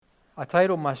I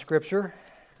titled my scripture,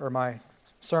 or my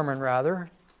sermon rather,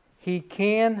 He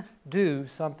Can Do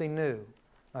Something New.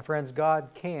 My friends, God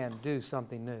can do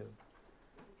something new.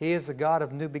 He is a God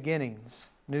of new beginnings,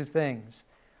 new things.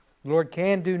 The Lord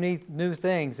can do new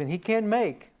things, and He can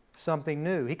make something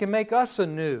new. He can make us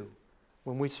anew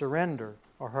when we surrender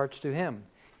our hearts to Him.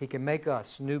 He can make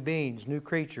us new beings, new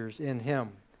creatures in Him.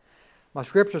 My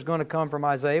scripture is going to come from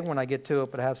Isaiah when I get to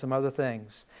it, but I have some other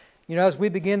things. You know, as we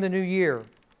begin the new year,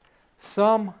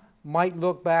 some might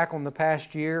look back on the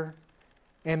past year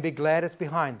and be glad it's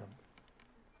behind them.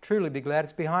 Truly be glad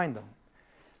it's behind them.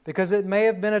 Because it may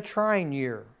have been a trying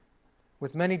year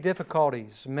with many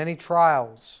difficulties, many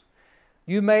trials.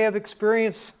 You may have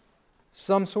experienced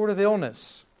some sort of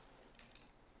illness,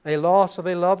 a loss of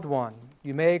a loved one.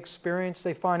 You may have experienced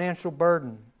a financial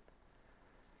burden.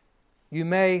 You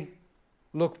may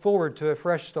look forward to a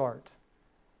fresh start.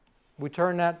 We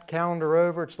turn that calendar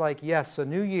over, it's like, yes, a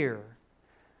new year.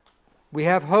 We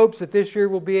have hopes that this year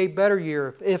will be a better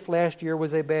year if last year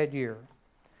was a bad year.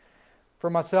 For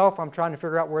myself, I'm trying to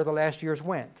figure out where the last years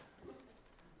went.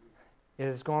 It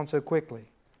has gone so quickly.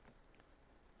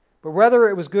 But whether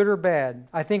it was good or bad,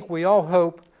 I think we all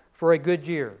hope for a good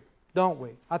year, don't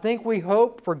we? I think we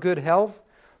hope for good health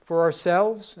for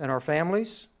ourselves and our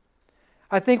families.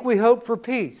 I think we hope for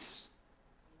peace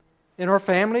in our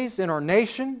families, in our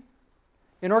nation,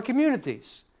 in our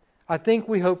communities. I think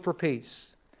we hope for peace.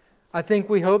 I think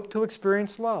we hope to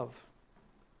experience love.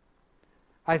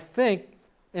 I think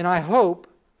and I hope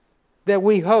that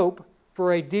we hope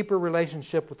for a deeper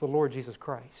relationship with the Lord Jesus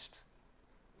Christ.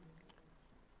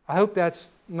 I hope that's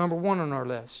number one on our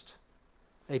list,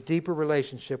 a deeper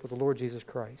relationship with the Lord Jesus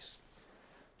Christ.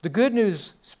 The good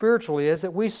news spiritually is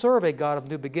that we serve a God of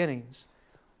new beginnings.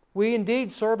 We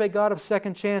indeed serve a God of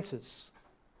second chances.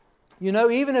 You know,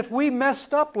 even if we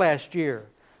messed up last year,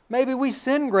 maybe we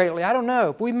sinned greatly, I don't know.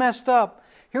 If we messed up,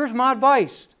 here's my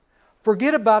advice.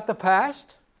 Forget about the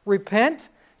past, repent,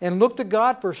 and look to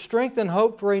God for strength and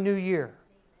hope for a new year.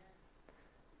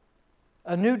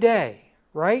 A new day,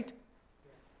 right?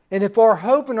 And if our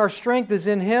hope and our strength is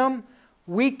in Him,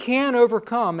 we can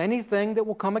overcome anything that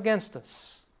will come against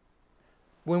us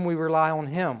when we rely on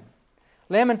Him.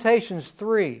 Lamentations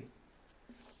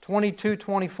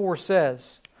 3:22-24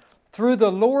 says, "Through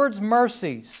the Lord's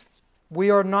mercies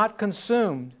we are not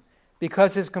consumed,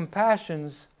 because His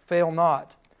compassions fail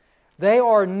not. They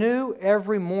are new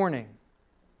every morning."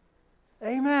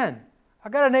 Amen. I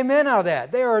got an amen out of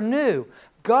that. They are new.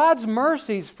 God's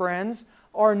mercies, friends,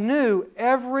 are new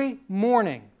every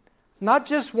morning. Not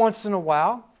just once in a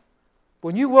while.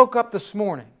 When you woke up this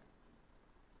morning,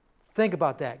 think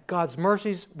about that. God's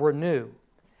mercies were new.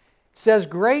 It says,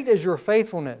 "Great is your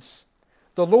faithfulness.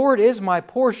 The Lord is my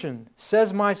portion,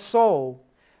 says my soul.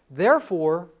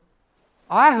 Therefore,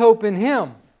 I hope in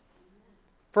Him."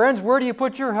 Friends, where do you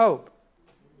put your hope?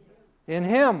 In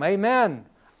Him. Amen.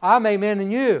 I'm amen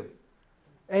in you.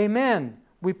 Amen.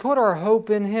 We put our hope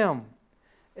in Him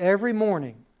every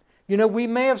morning. You know, we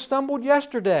may have stumbled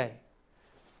yesterday.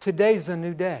 Today's a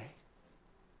new day.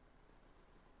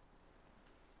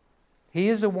 He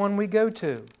is the one we go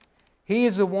to. He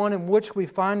is the one in which we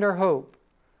find our hope.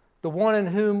 The one in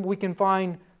whom we can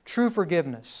find true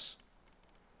forgiveness.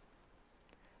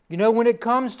 You know, when it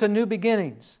comes to new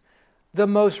beginnings, the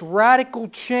most radical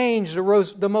change,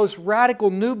 the most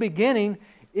radical new beginning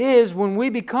is when we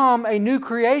become a new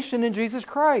creation in Jesus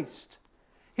Christ.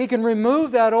 He can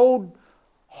remove that old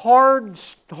hard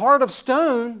heart of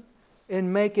stone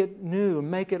and make it new,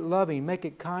 make it loving, make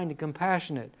it kind and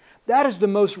compassionate. That is the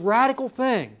most radical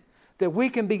thing, that we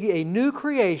can be a new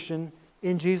creation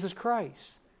in Jesus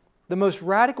Christ. The most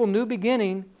radical new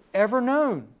beginning ever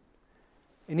known.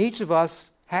 And each of us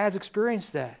has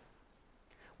experienced that.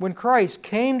 When Christ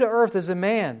came to earth as a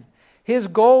man, His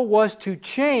goal was to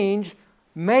change,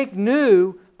 make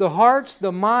new the hearts,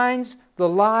 the minds, the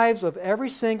lives of every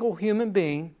single human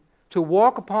being to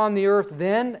walk upon the earth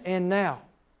then and now.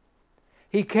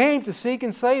 He came to seek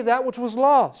and save that which was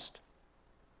lost.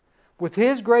 With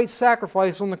His great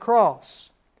sacrifice on the cross,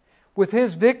 with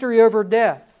His victory over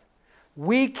death,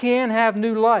 we can have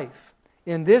new life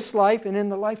in this life and in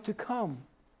the life to come.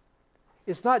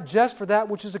 It's not just for that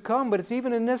which is to come, but it's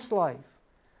even in this life.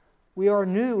 We are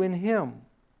new in Him.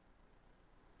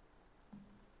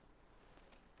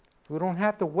 We don't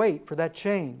have to wait for that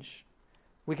change.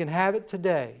 We can have it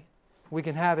today. We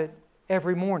can have it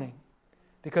every morning.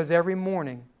 Because every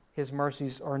morning His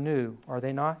mercies are new, are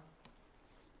they not?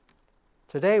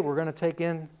 Today we're going to take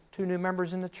in 2 new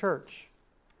members in the church.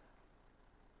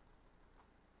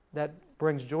 That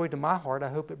brings joy to my heart. I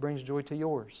hope it brings joy to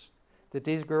yours. That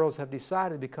these girls have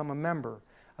decided to become a member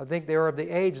I think they are of the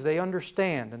age they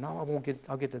understand. And I'll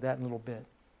get to that in a little bit.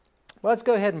 Well, let's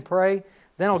go ahead and pray.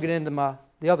 Then I'll get into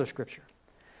the other scripture.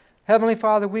 Heavenly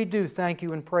Father, we do thank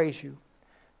you and praise you.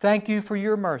 Thank you for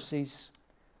your mercies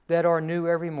that are new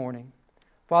every morning.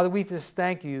 Father, we just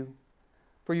thank you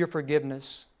for your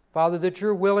forgiveness. Father, that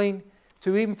you're willing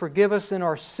to even forgive us in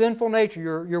our sinful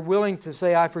nature. You're willing to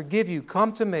say, I forgive you.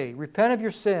 Come to me. Repent of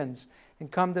your sins and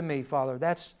come to me, Father.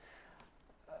 That's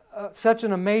such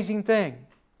an amazing thing.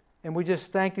 And we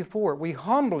just thank you for it. We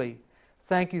humbly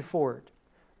thank you for it.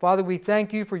 Father, we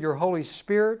thank you for your Holy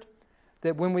Spirit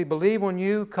that when we believe on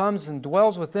you, comes and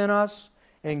dwells within us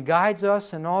and guides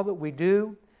us in all that we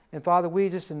do. And Father, we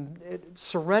just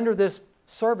surrender this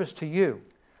service to you.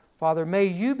 Father, may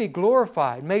you be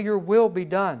glorified. May your will be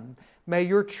done. May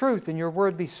your truth and your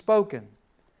word be spoken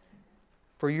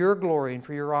for your glory and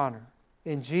for your honor.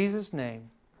 In Jesus'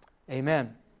 name,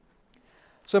 amen.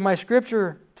 So my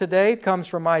scripture today comes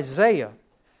from Isaiah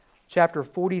chapter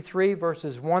 43,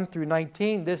 verses 1 through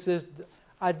 19.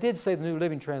 I did say the New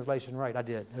Living Translation right. I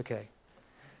did. Okay.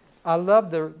 I love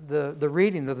the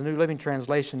reading of the New Living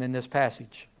Translation in this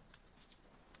passage.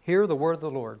 Hear the word of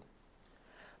the Lord.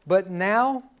 But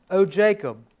now, O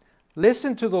Jacob,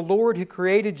 listen to the Lord who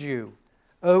created you.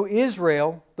 O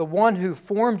Israel, the one who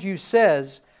formed you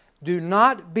says, do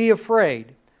not be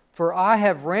afraid, for I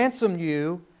have ransomed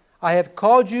you. I have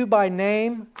called you by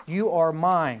name. You are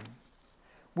mine.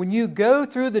 When you go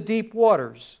through the deep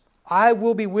waters, I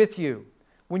will be with you.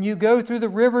 When you go through the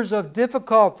rivers of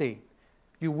difficulty,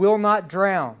 you will not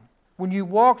drown. When you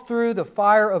walk through the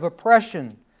fire of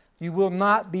oppression, you will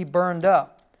not be burned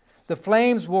up. The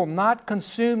flames will not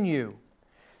consume you.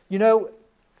 You know,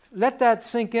 let that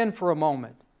sink in for a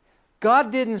moment.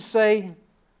 God didn't say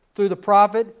through the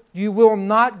prophet, you will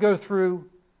not go through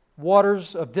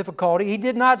waters of difficulty. He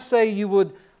did not say you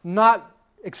would not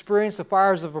experience the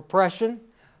fires of oppression.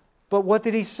 But what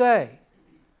did He say?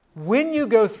 When you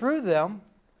go through them,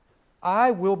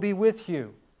 I will be with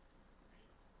you.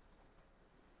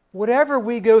 Whatever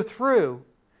we go through,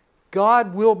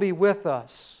 God will be with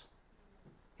us.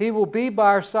 He will be by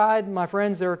our side. My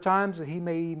friends, there are times that He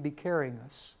may even be carrying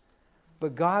us.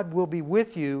 But God will be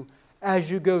with you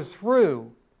as you go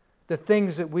through the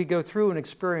things that we go through and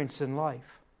experience in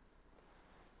life.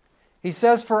 He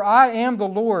says, for I am the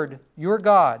Lord your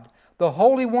God, the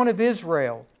Holy One of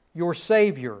Israel, your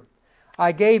Savior.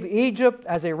 I gave Egypt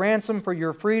as a ransom for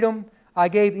your freedom. I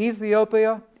gave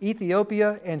Ethiopia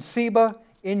and Seba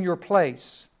in your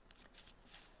place.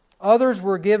 Others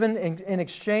were given in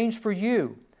exchange for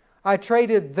you. I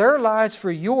traded their lives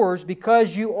for yours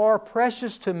because you are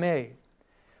precious to me.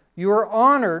 You are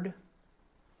honored,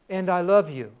 and I love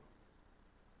you.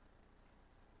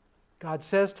 God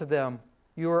says to them,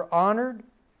 you are honored,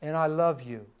 and I love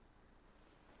you.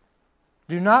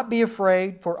 Do not be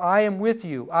afraid, for I am with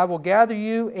you. I will gather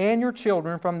you and your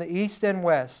children from the east and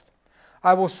west.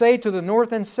 I will say to the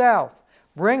north and south,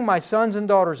 bring my sons and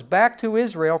daughters back to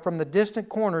Israel from the distant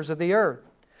corners of the earth.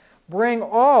 Bring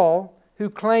all who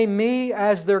claim me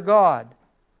as their God.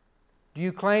 Do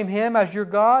you claim Him as your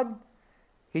God?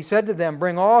 He said to them,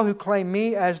 bring all who claim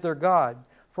me as their God,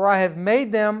 for I have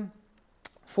made them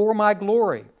for my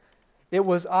glory. It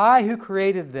was I who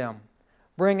created them.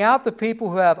 Bring out the people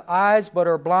who have eyes but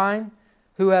are blind,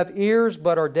 who have ears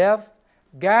but are deaf.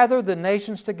 Gather the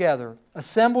nations together.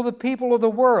 Assemble the people of the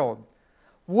world.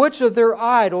 Which of their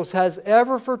idols has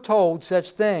ever foretold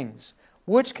such things?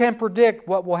 Which can predict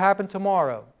what will happen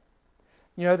tomorrow?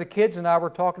 You know, the kids and I were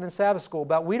talking in Sabbath school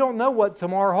about we don't know what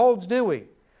tomorrow holds, do we?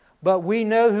 But we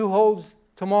know who holds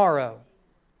tomorrow.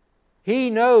 He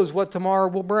knows what tomorrow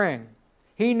will bring.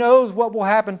 He knows what will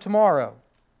happen tomorrow.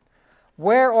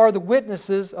 Where are the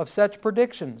witnesses of such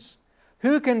predictions?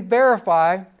 Who can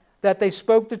verify that they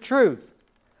spoke the truth?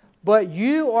 But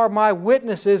you are my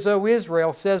witnesses, O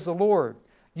Israel, says the Lord.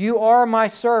 You are my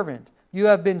servant. You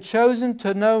have been chosen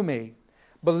to know me.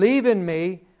 Believe in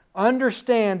me.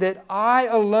 Understand that I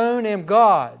alone am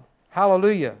God.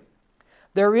 Hallelujah.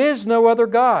 There is no other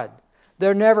God.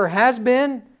 There never has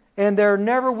been, and there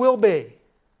never will be.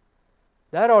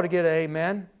 That ought to get an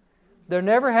amen. There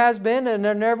never has been, and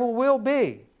there never will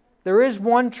be. There is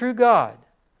one true God.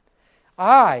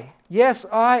 Yes,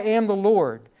 I am the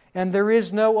Lord, and there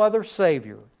is no other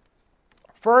Savior.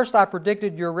 First I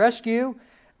predicted your rescue,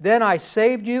 then I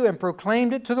saved you and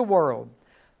proclaimed it to the world.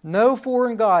 No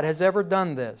foreign God has ever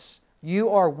done this. You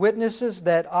are witnesses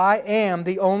that I am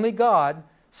the only God,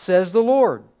 says the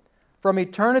Lord. From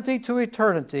eternity to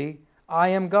eternity, I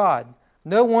am God.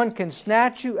 No one can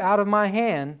snatch you out of my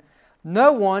hand.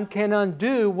 No one can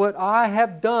undo what I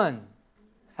have done.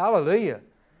 Hallelujah.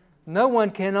 No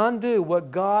one can undo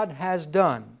what God has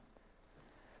done.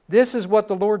 This is what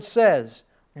the Lord says,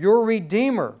 your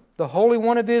Redeemer, the Holy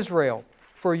One of Israel.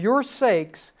 For your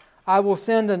sakes, I will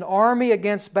send an army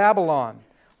against Babylon.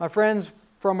 My friends,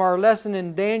 from our lesson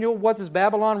in Daniel, what does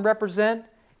Babylon represent?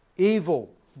 Evil,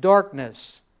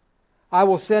 darkness. I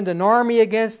will send an army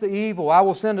against the evil. I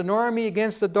will send an army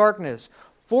against the darkness,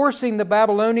 forcing the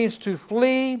Babylonians to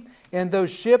flee in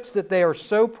those ships that they are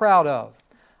so proud of.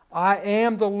 I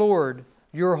am the Lord,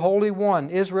 your Holy One,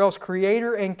 Israel's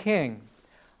Creator and King.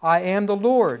 I am the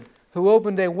Lord, who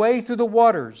opened a way through the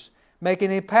waters,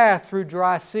 making a path through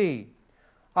dry sea.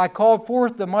 I called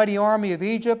forth the mighty army of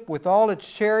Egypt with all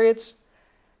its chariots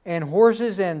and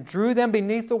horses and drew them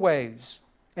beneath the waves,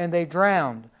 and they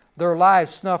drowned, their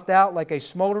lives snuffed out like a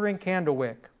smoldering candle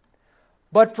wick.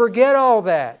 But forget all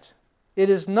that. It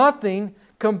is nothing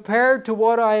compared to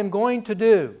what I am going to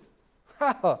do.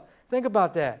 Think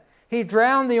about that. He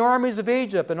drowned the armies of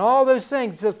Egypt and all those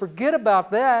things. He says, forget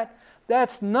about that.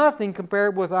 That's nothing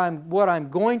compared with what I'm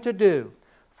going to do.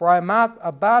 For I'm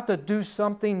about to do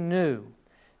something new.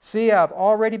 See, I've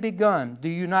already begun. Do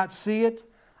you not see it?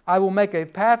 I will make a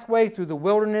pathway through the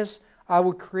wilderness. I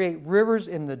will create rivers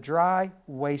in the dry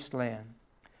wasteland.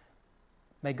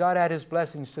 May God add His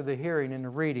blessings to the hearing and the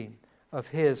reading of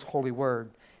His holy word.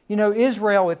 You know,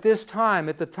 Israel at this time,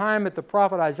 at the time that the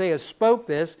prophet Isaiah spoke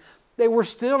this, they were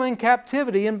still in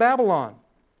captivity in Babylon.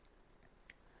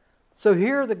 So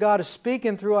here the God is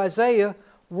speaking through Isaiah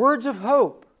words of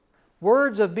hope,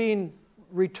 words of being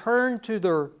returned to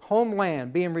their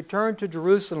homeland, being returned to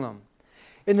Jerusalem.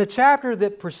 In the chapter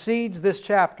that precedes this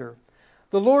chapter,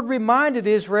 the Lord reminded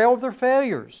Israel of their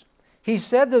failures. He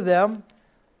said to them,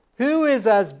 who is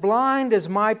as blind as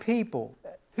my people?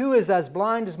 Who is as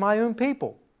blind as my own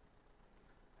people?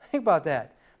 Think about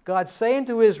that. God's saying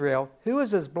to Israel, who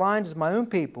is as blind as my own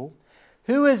people?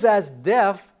 Who is as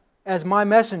deaf as my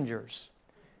messengers?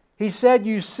 He said,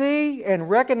 you see and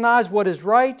recognize what is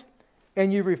right,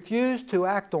 and you refuse to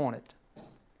act on it.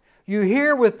 You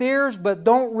hear with ears, but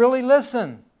don't really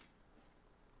listen.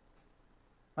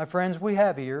 My friends, we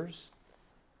have ears,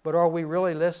 but are we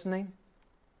really listening?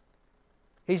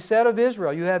 He said of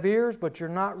Israel, you have ears, but you're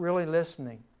not really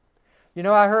listening. You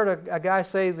know, I heard a guy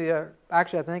say,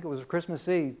 actually I think it was Christmas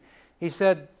Eve, he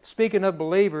said, speaking of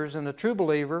believers and the true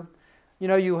believer, you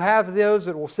know, you have those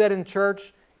that will sit in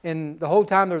church and the whole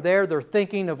time they're there, they're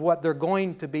thinking of what they're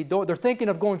going to be doing. They're thinking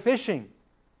of going fishing.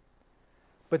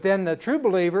 But then the true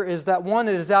believer is that one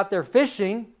that is out there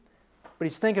fishing, but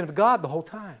he's thinking of God the whole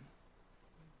time.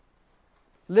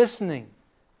 Listening,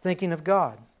 thinking of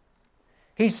God.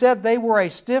 He said they were a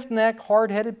stiff-necked,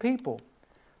 hard-headed people.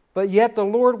 But yet the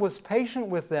Lord was patient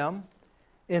with them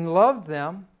and loved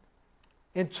them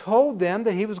and told them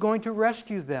that He was going to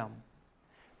rescue them.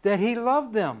 That He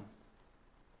loved them.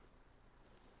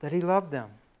 That He loved them.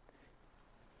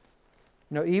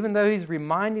 You know, even though He's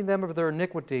reminding them of their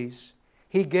iniquities,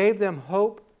 He gave them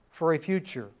hope for a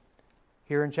future.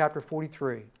 Here in chapter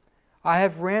 43. I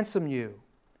have ransomed you.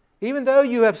 Even though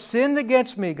you have sinned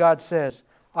against me, God says,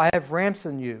 I have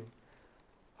ransomed you.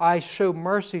 I show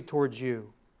mercy towards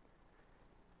you.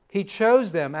 He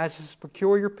chose them as His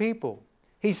peculiar people.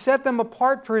 He set them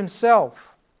apart for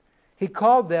Himself. He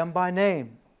called them by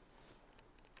name.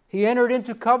 He entered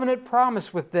into covenant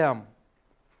promise with them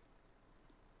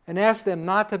and asked them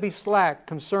not to be slack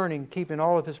concerning keeping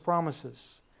all of His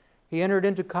promises. He entered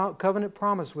into covenant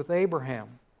promise with Abraham.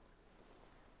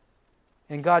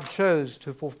 And God chose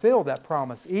to fulfill that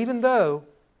promise, even though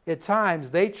at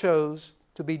times they chose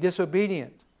to be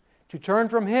disobedient, to turn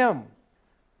from Him.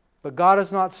 But God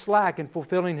is not slack in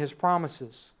fulfilling His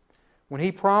promises. When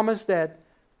He promised that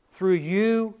through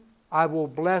you I will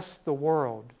bless the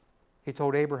world, He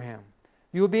told Abraham,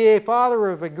 you will be a father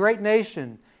of a great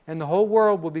nation, and the whole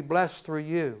world will be blessed through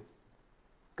you.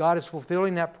 God is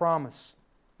fulfilling that promise,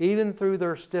 even through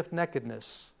their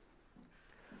stiff-neckedness.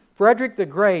 Frederick the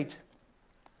Great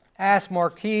asked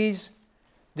Marquise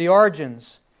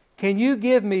d'Argens, can you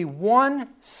give me one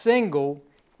single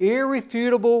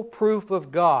irrefutable proof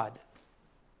of God?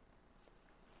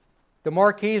 The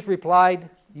Marquise replied,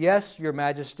 yes, Your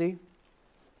Majesty,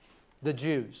 the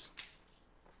Jews.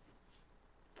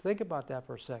 Think about that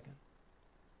for a second.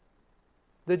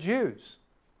 The Jews.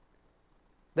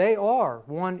 They are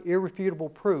one irrefutable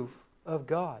proof of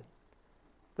God.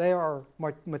 They are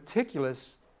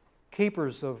meticulous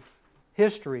keepers of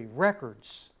history,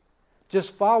 records.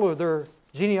 Just follow their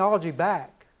genealogy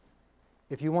back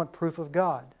if you want proof of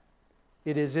God.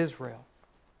 It is Israel,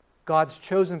 God's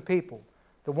chosen people,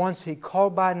 the ones He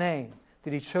called by name,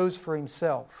 that He chose for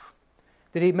Himself,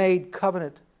 that He made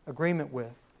covenant agreement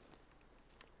with.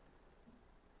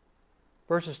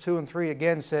 verses 2 and 3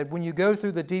 again said, when you go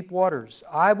through the deep waters,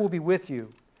 I will be with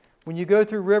you. When you go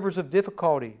through rivers of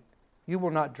difficulty, you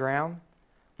will not drown.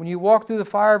 When you walk through the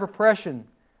fire of oppression,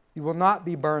 you will not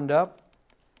be burned up.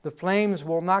 The flames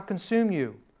will not consume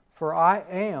you, for I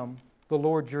am the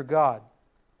Lord your God,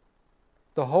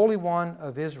 the Holy One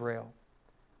of Israel,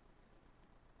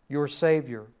 your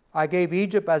Savior. I gave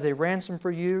Egypt as a ransom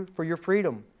for you, for your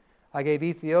freedom. I gave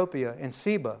Ethiopia and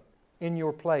Seba in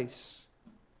your place.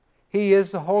 He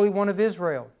is the Holy One of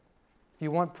Israel. If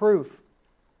you want proof,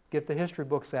 get the history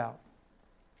books out.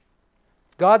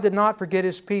 God did not forget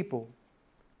His people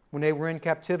when they were in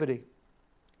captivity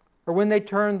or when they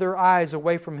turned their eyes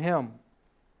away from Him.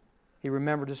 He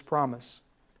remembered His promise.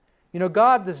 You know,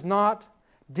 God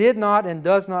did not and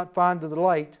does not find the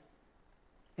delight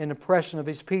in oppression of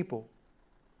His people.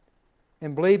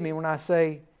 And believe me when I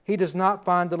say He does not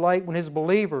find delight when His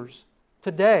believers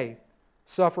today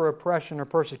suffer oppression or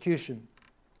persecution.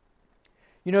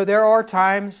 You know, there are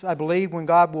times, I believe, when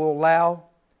God will allow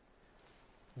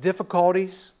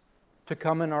difficulties to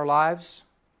come in our lives.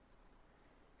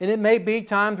 And it may be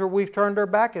times where we've turned our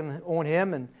back on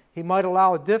Him, and He might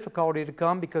allow a difficulty to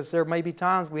come because there may be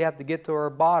times we have to get to our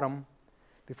bottom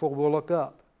before we'll look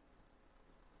up.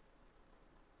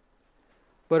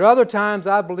 But other times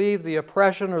I believe the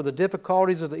oppression or the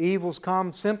difficulties or the evils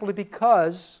come simply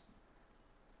because,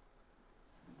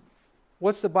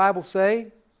 what's the Bible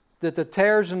say? That the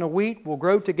tares and the wheat will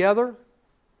grow together.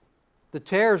 The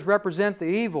tares represent the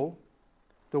evil.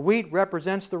 The wheat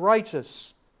represents the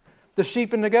righteous. The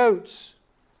sheep and the goats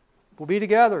will be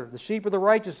together. The sheep are the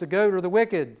righteous, the goat are the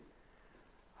wicked.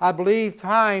 I believe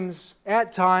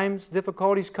at times,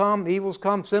 difficulties come, evils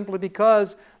come simply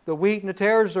because the wheat and the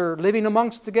tares are living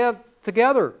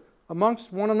together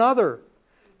amongst one another.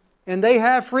 And they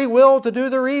have free will to do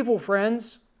their evil,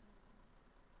 friends.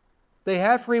 They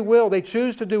have free will. They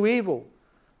choose to do evil.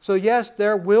 So yes,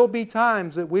 there will be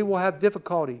times that we will have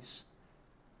difficulties,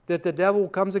 that the devil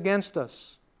comes against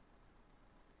us.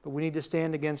 But we need to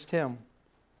stand against him.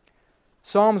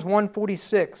 Psalms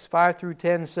 146, 5 through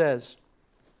 10 says,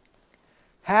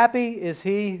 happy is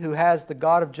he who has the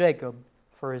God of Jacob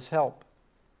for his help,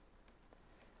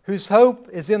 whose hope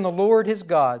is in the Lord his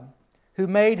God, who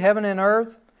made heaven and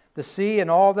earth, the sea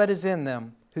and all that is in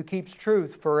them, who keeps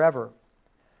truth forever,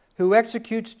 who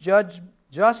executes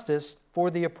justice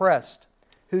for the oppressed,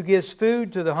 who gives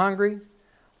food to the hungry.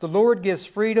 The Lord gives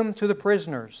freedom to the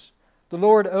prisoners. The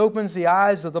Lord opens the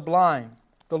eyes of the blind.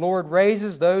 The Lord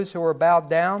raises those who are bowed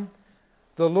down.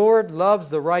 The Lord loves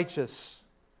the righteous.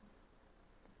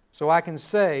 So I can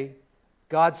say,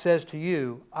 God says to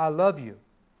you, I love you,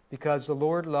 because the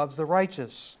Lord loves the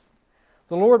righteous.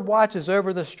 The Lord watches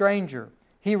over the stranger.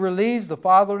 He relieves the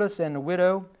fatherless and the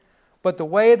widow, but the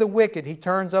way of the wicked He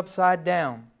turns upside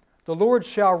down. The Lord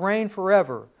shall reign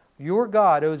forever. Your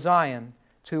God, O Zion,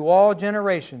 to all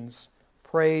generations,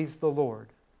 praise the Lord.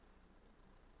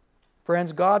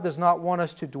 Friends, God does not want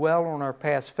us to dwell on our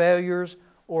past failures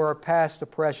or our past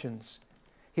oppressions.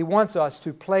 He wants us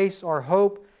to place our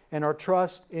hope and our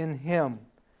trust in Him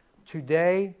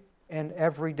today and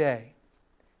every day.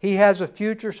 He has a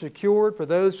future secured for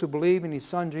those who believe in His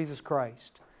Son, Jesus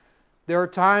Christ. There are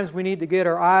times we need to get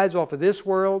our eyes off of this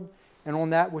world and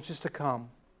on that which is to come.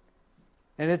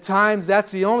 And at times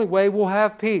that's the only way we'll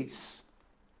have peace,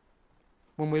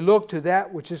 when we look to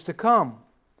that which is to come,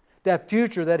 that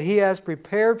future that He has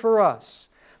prepared for us.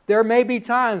 There may be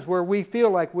times where we feel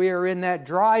like we are in that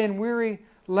dry and weary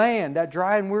land, that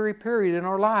dry and weary period in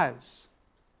our lives.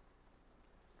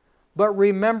 But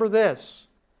remember this.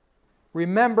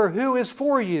 Remember who is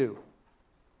for you.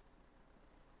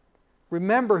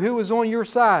 Remember who is on your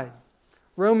side.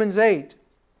 Romans 8,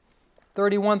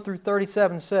 31 through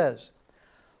 37 says,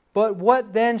 but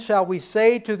what then shall we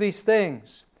say to these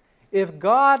things? If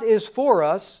God is for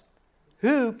us,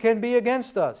 who can be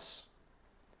against us?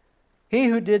 He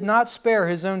who did not spare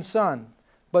His own Son,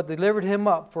 but delivered Him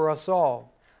up for us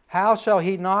all, how shall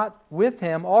He not with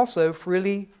Him also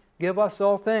freely give us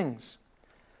all things?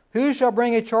 Who shall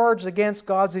bring a charge against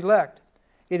God's elect?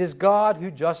 It is God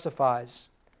who justifies.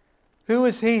 Who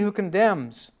is he who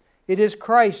condemns? It is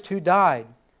Christ who died,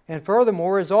 and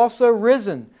furthermore is also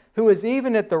risen, who is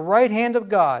even at the right hand of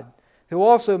God, who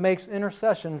also makes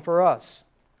intercession for us.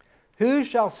 Who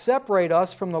shall separate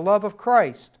us from the love of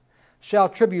Christ? Shall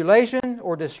tribulation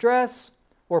or distress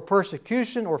or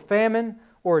persecution or famine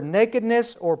or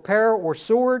nakedness or peril or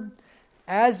sword?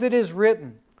 As it is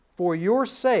written, for your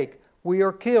sake we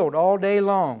are killed all day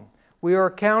long. We are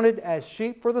counted as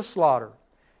sheep for the slaughter.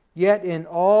 Yet in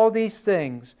all these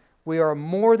things we are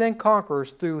more than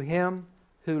conquerors through Him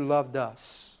who loved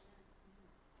us.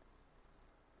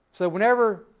 So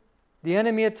whenever the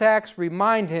enemy attacks,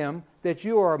 remind him that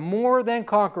you are more than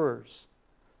conquerors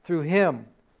through Him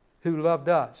who loved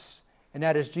us. And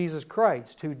that is Jesus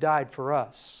Christ who died for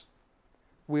us.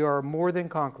 We are more than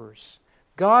conquerors.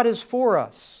 God is for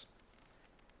us.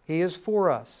 He is for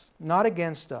us, not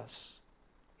against us.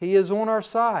 He is on our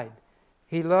side.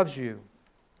 He loves you.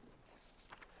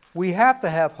 We have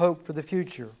to have hope for the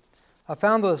future. I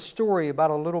found a story about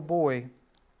a little boy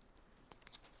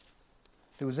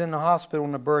who was in the hospital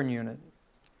in the burn unit. It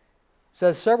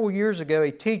says several years ago,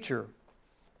 a teacher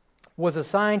was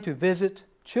assigned to visit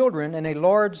children in a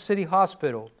large city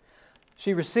hospital.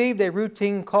 She received a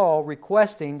routine call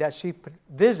requesting that she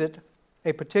visit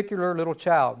a particular little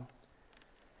child.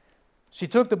 She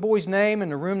took the boy's name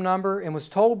and the room number and was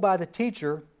told by the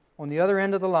teacher on the other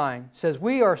end of the line, says,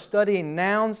 "We are studying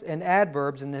nouns and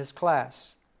adverbs in this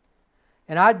class.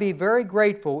 And I'd be very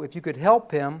grateful if you could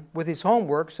help him with his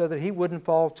homework so that he wouldn't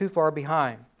fall too far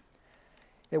behind."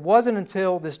 It wasn't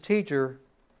until this teacher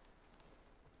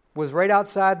was right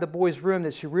outside the boy's room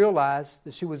that she realized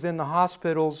that she was in the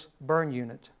hospital's burn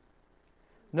unit.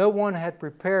 No one had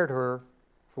prepared her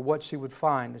for what she would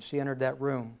find as she entered that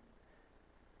room.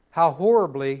 How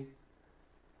horribly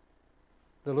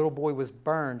the little boy was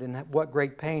burned and what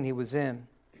great pain he was in.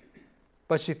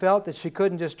 But she felt that she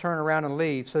couldn't just turn around and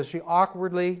leave, so she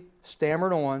awkwardly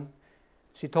stammered on.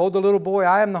 She told the little boy,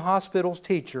 "I am the hospital's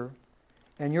teacher,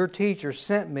 and your teacher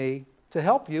sent me to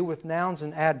help you with nouns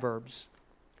and adverbs."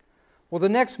 Well, the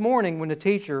next morning when the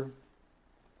teacher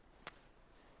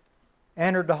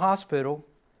entered the hospital,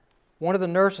 one of the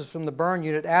nurses from the burn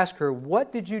unit asked her,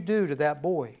 "What did you do to that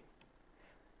boy?"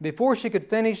 Before she could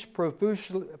finish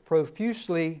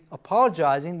profusely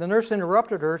apologizing, the nurse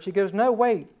interrupted her. She goes, "No,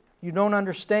 wait, you don't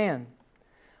understand.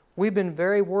 We've been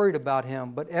very worried about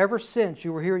him, but ever since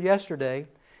you were here yesterday,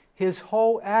 his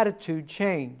whole attitude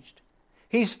changed.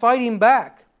 He's fighting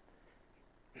back.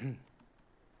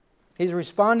 He's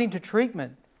responding to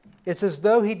treatment. It's as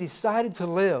though he decided to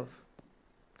live."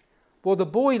 Well, the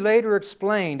boy later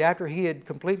explained, after he had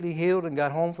completely healed and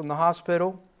got home from the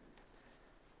hospital,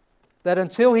 that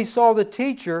until he saw the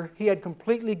teacher, he had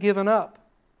completely given up.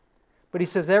 But he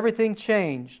says everything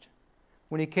changed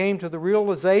when he came to the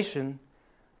realization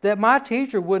that my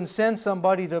teacher wouldn't send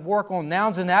somebody to work on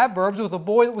nouns and adverbs with a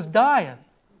boy that was dying.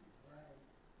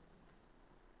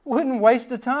 Wouldn't waste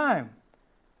the time.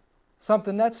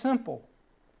 Something that simple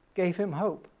gave him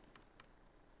hope.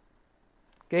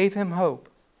 Gave him hope.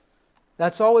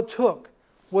 That's all it took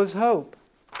was hope.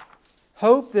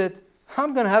 Hope that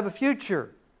I'm going to have a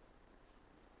future.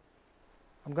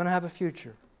 I'm going to have a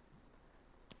future.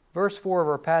 Verse 4 of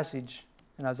our passage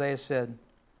in Isaiah said,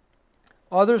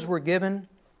 "Others were given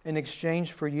in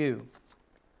exchange for you.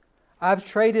 I've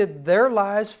traded their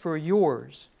lives for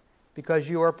yours because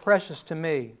you are precious to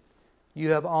me.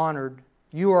 You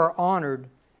are honored,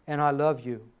 and I love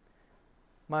you."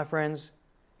 My friends,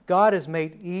 God has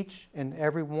made each and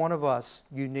every one of us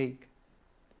unique.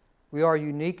 We are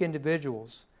unique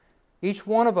individuals. Each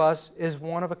one of us is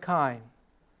one of a kind.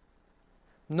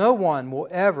 No one will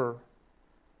ever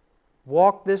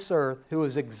walk this earth who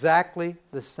is exactly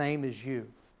the same as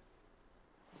you.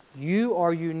 You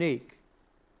are unique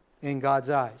in God's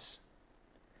eyes.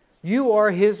 You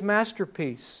are His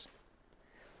masterpiece.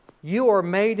 You are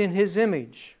made in His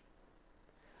image.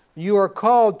 You are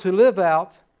called to live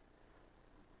out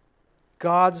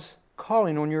God's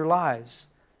calling on your lives.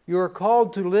 You are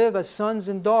called to live as sons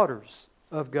and daughters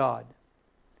of God.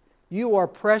 You are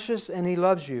precious and He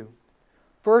loves you.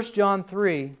 1 John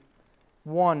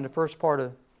 3:1, the first part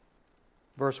of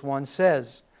verse 1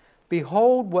 says,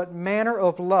 "Behold what manner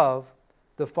of love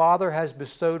the Father has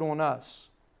bestowed on us,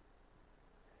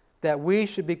 that we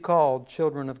should be called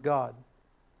children of God."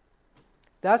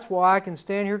 That's why I can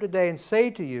stand here today and say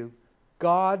to you,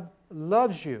 God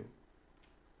loves you.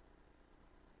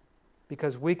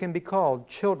 Because we can be called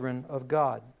children of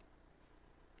God.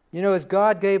 You know, as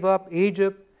God gave up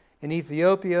Egypt and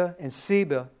Ethiopia and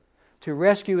Seba to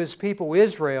rescue His people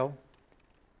Israel,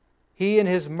 He in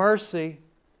His mercy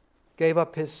gave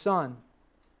up His Son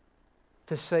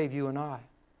to save you and I.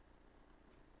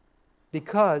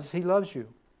 Because He loves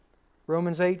you.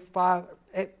 Romans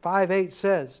 5:8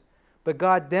 says, "But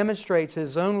God demonstrates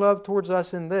His own love towards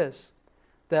us in this,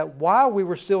 that while we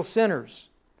were still sinners,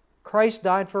 Christ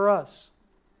died for us."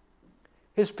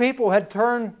 His people had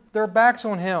turned their backs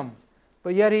on Him,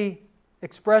 but yet He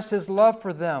expressed His love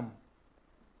for them.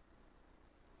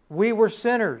 We were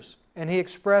sinners, and He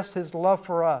expressed His love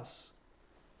for us,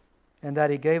 and that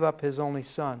He gave up His only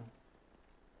Son.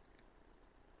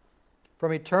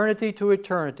 From eternity to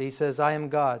eternity, He says, "I am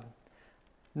God."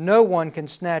 No one can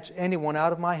snatch anyone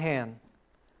out of my hand.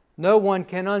 No one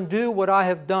can undo what I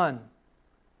have done.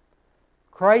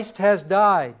 Christ has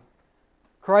died.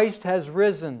 Christ has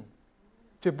risen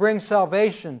to bring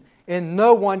salvation, and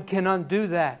no one can undo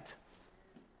that.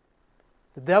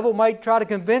 The devil might try to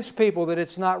convince people that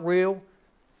it's not real,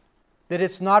 that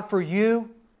it's not for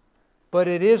you, but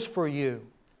it is for you.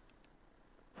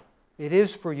 It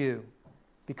is for you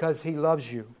because He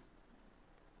loves you.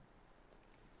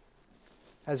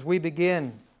 As you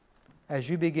begin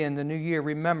the new year,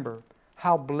 remember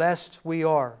how blessed we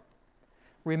are.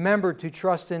 Remember to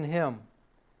trust in Him.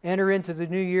 Enter into the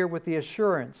new year with the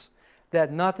assurance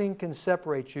that nothing can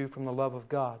separate you from the love of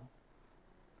God.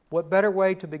 What better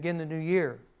way to begin the new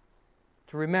year?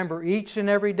 To remember each and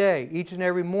every day, each and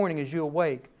every morning as you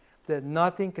awake, that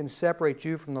nothing can separate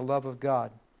you from the love of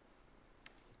God.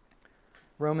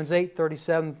 Romans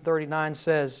 8:37-39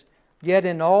 says, "Yet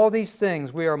in all these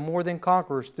things we are more than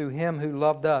conquerors through Him who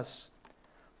loved us.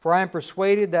 For I am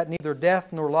persuaded that neither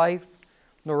death nor life,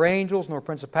 nor angels, nor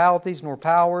principalities, nor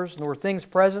powers, nor things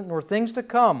present, nor things to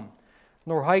come,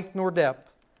 nor height nor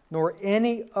depth, nor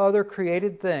any other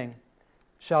created thing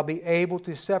shall be able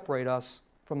to separate us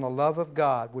from the love of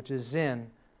God which is in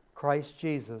Christ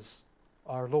Jesus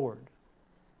our Lord."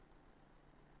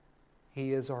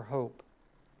 He is our hope.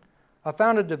 I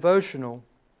found a devotional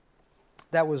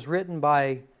that was written by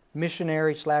a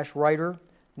missionary/writer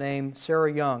named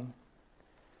Sarah Young.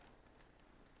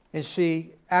 And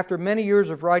she, after many years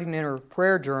of writing in her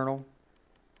prayer journal,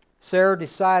 Sarah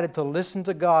decided to listen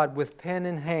to God with pen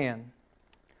in hand,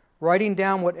 writing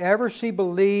down whatever she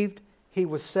believed He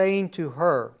was saying to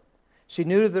her. She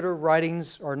knew that her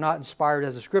writings are not inspired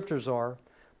as the Scriptures are,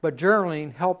 but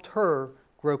journaling helped her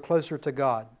grow closer to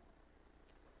God.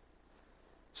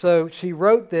 So she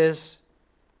wrote this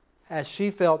as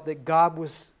she felt that God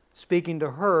was speaking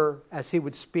to her as He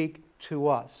would speak to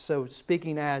us. So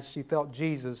speaking as she felt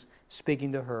Jesus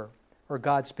speaking to her, or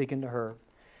God speaking to her.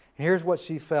 And here's what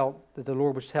she felt that the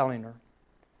Lord was telling her.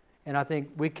 And I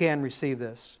think we can receive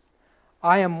this.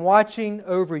 "I am watching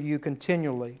over you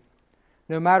continually.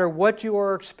 No matter what you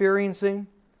are experiencing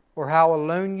or how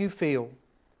alone you feel,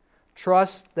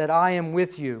 trust that I am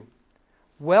with you,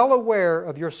 well aware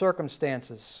of your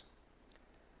circumstances.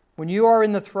 When you are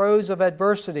in the throes of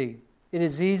adversity, it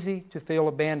is easy to feel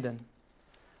abandoned.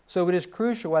 So it is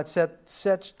crucial at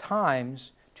such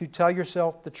times to tell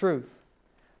yourself the truth.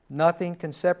 Nothing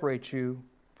can separate you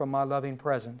from my loving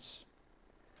presence.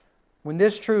 When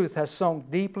this truth has sunk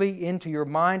deeply into your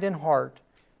mind and heart,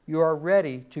 you are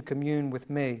ready to commune with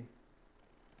me.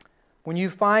 When you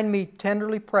find me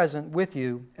tenderly present with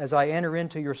you as I enter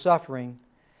into your suffering,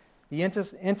 the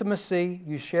intimacy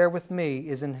you share with me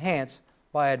is enhanced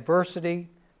by adversity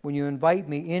when you invite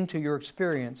me into your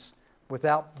experience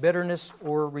without bitterness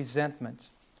or resentment.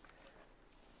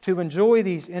 To enjoy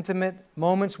these intimate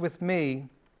moments with me,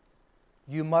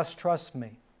 you must trust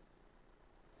me.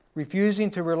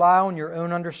 Refusing to rely on your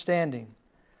own understanding.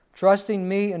 Trusting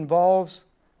me involves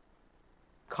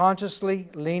consciously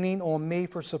leaning on me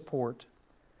for support.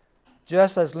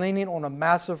 Just as leaning on a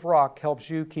massive rock helps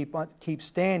you keep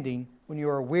standing when you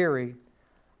are weary,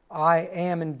 I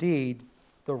am indeed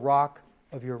the rock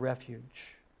of your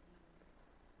refuge."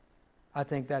 I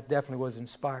think that definitely was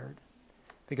inspired,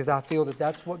 because I feel that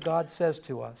that's what God says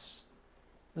to us.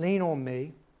 Lean on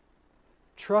me.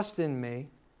 Trust in me.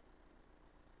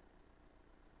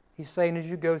 He's saying as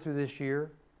you go through this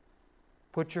year,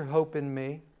 put your hope in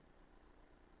me,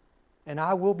 and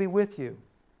I will be with you.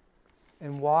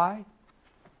 And why?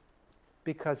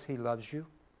 Because He loves you.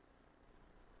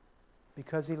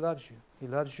 Because He loves you. He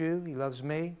loves you, He loves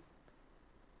me,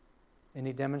 and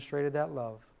He demonstrated that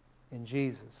love. And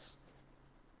Jesus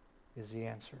is the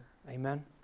answer. Amen.